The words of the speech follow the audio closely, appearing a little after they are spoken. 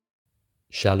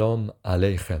Shalom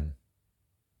Aleichem,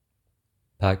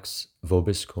 Pax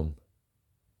Vobiscum,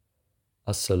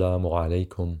 Assalamu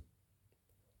Alaikum,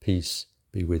 peace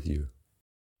be with you.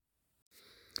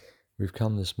 We've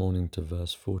come this morning to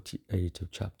verse 48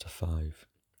 of chapter 5,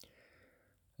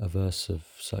 a verse of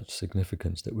such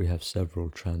significance that we have several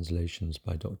translations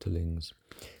by Dr. Lings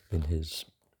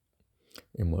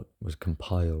in what was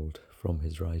compiled from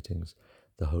his writings,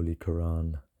 the Holy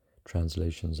Quran,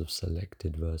 translations of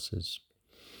selected verses.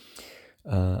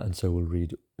 And so we'll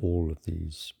read all of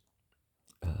these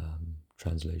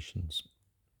translations.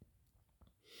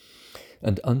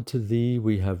 And unto thee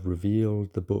we have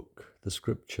revealed the book, the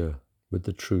scripture, with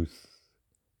the truth,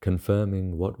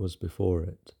 confirming what was before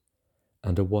it,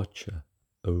 and a watcher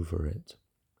over it.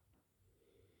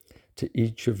 To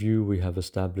each of you we have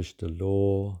established a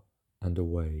law and a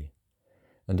way,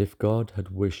 and if God had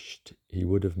wished, he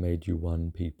would have made you one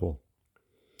people.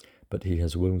 But he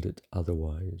has willed it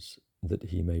otherwise, that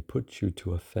he may put you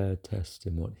to a fair test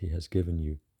in what he has given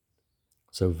you.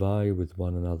 So vie with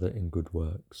one another in good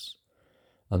works.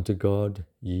 Unto God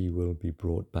ye will be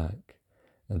brought back,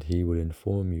 and he will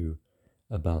inform you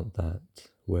about that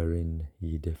wherein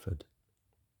ye differed.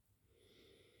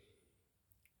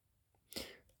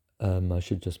 I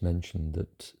should just mention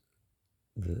that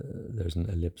there's an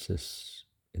ellipsis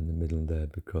in the middle there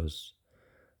because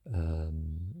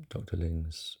Dr.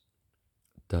 Lings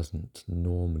doesn't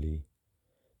normally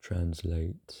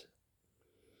translate,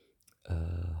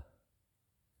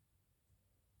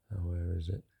 where is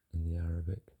it in the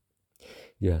Arabic?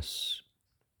 Yes.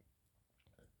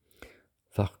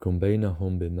 فاحكم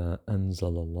بينهم بما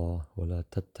أنزل الله ولا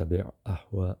تتبع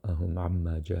أهواءهم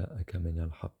عما جاءك من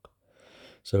الحق.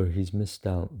 So he's missed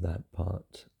out that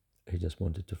part. He just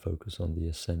wanted to focus on the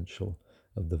essential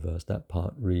of the verse. That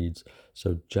part reads,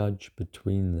 so judge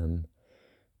between them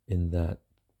in that,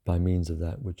 by means of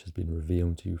that which has been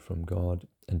revealed to you from God,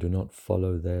 and do not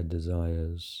follow their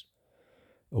desires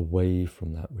away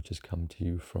from that which has come to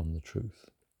you from the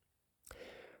truth.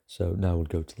 So now we'll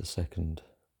go to the second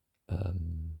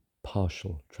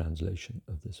partial translation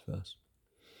of this verse.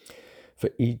 For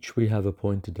each we have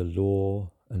appointed a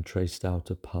law and traced out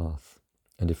a path,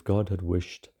 and if God had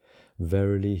wished,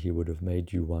 verily he would have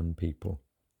made you one people.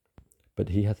 But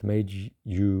he hath made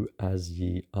you as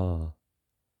ye are,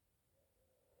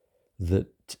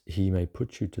 that he may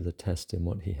put you to the test in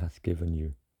what he hath given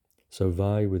you. So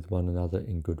vie with one another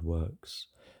in good works.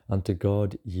 Unto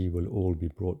God ye will all be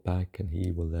brought back, and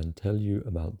he will then tell you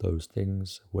about those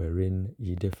things wherein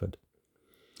ye differed.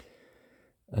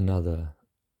 Another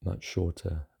much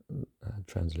shorter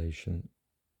translation,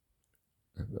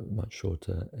 much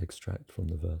shorter extract from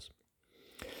the verse.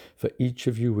 For each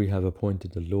of you we have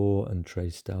appointed a law and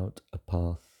traced out a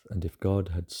path, and if God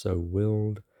had so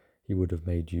willed, he would have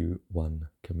made you one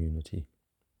community.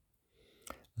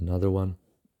 Another one.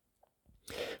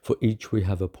 For each we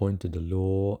have appointed a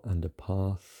law and a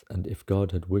path, and if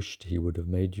God had wished, he would have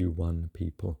made you one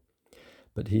people.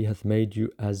 But he hath made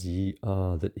you as ye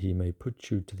are, that he may put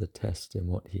you to the test in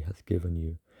what he hath given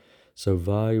you. So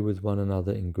vie with one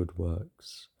another in good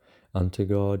works. Unto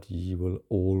God ye will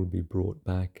all be brought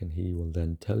back, and he will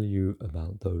then tell you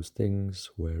about those things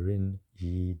wherein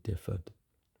ye differed.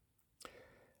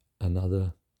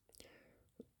 Another,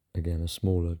 again a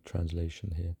smaller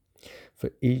translation here. For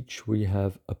each we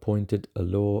have appointed a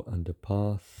law and a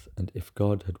path, and if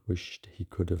God had wished, he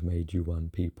could have made you one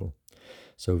people.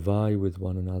 So vie with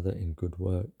one another in good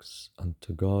works.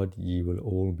 Unto God ye will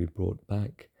all be brought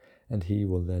back, and he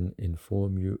will then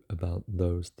inform you about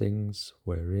those things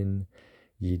wherein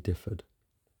ye differed.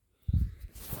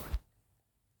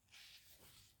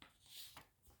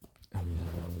 And we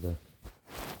have another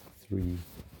 3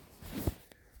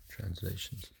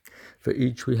 translations. For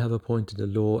each we have appointed a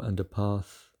law and a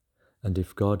path, and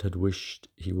if God had wished,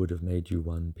 he would have made you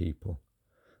one people.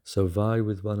 So vie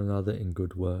with one another in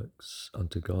good works.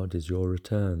 Unto God is your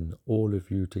return, all of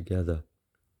you together,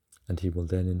 and he will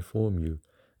then inform you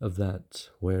of that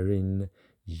wherein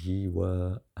ye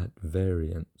were at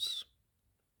variance.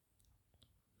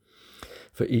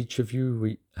 For each of you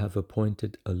we have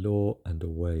appointed a law and a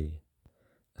way,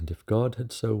 and if God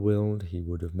had so willed, he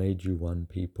would have made you one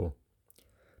people.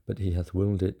 But he hath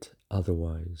willed it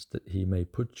otherwise, that he may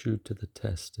put you to the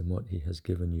test in what he has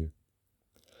given you.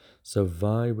 So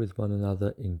vie with one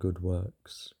another in good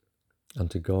works.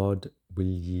 Unto God will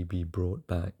ye be brought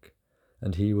back,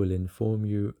 and he will inform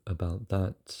you about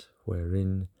that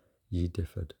wherein ye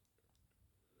differed.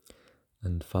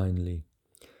 And finally,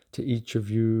 to each of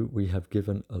you we have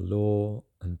given a law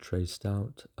and traced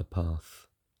out a path.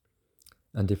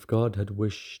 And if God had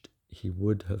wished, he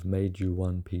would have made you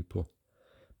one people.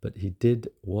 but he did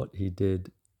what he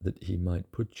did that he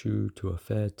might put you to a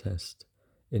fair test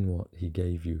in what he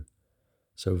gave you.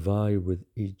 So vie with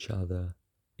each other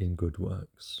in good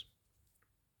works.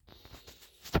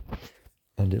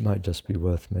 And it might just be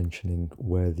worth mentioning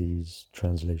where these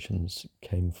translations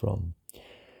came from.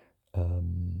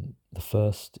 The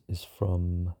first is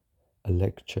from a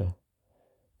lecture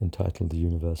entitled The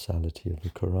Universality of the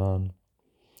Quran.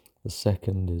 The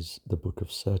second is The Book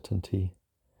of Certainty.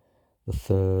 The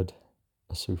third,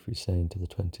 a Sufi saying to the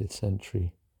 20th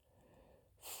century.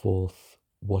 Fourth,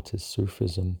 What is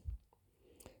Sufism?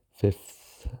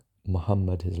 Fifth,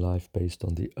 Muhammad, his life based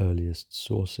on the earliest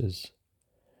sources.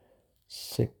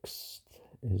 Sixth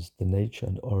is The Nature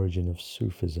and Origin of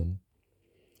Sufism,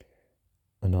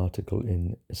 an article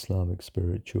in Islamic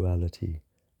Spirituality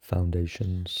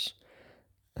Foundations.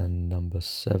 And number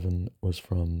 7 was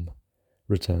from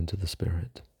Return to the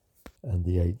Spirit. And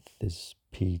the 8th is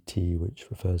PT, which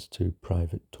refers to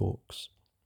private talks.